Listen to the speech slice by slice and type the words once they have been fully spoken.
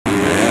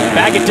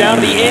Baggett down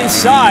to the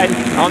inside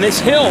on this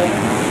hill.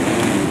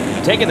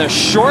 Taking the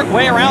short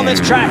way around this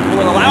track.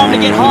 Will it allow him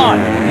to get Hahn?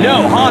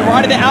 No, Hahn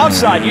right to the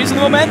outside, using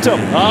the momentum.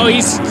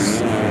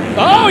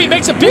 He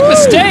makes a big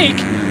mistake.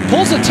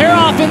 Pulls the tear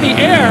off in the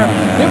air.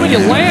 Then when you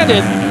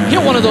landed,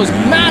 hit one of those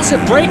massive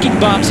braking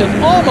bumps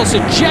and almost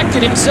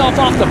ejected himself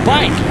off the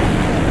bike.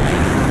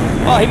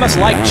 Well, he must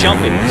like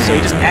jumping, so he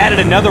just added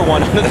another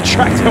one onto the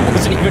track that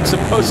wasn't even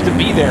supposed to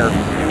be there,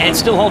 and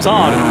still holds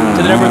on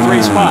to the number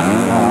 3 spot.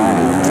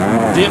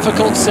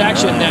 Difficult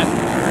section, that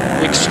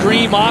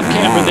extreme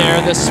off-camber there,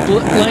 the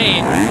split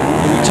lane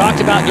we talked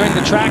about during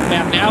the track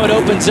map. Now it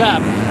opens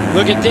up.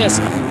 Look at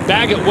this.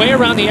 Baggett way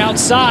around the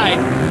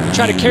outside.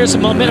 Try to carry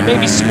some momentum,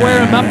 maybe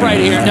square him up right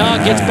here. No,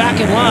 gets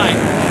back in line.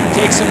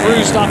 Takes some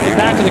roost off the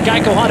back of the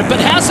Geico Honda, but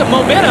has some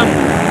momentum.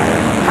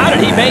 How did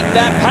he make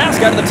that pass?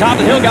 Got to the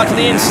top of the hill, got to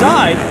the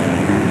inside.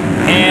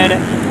 And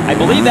I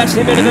believe that's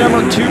him into the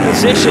number 2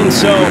 position.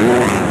 So,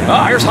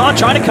 here's Hahn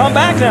trying to come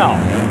back now.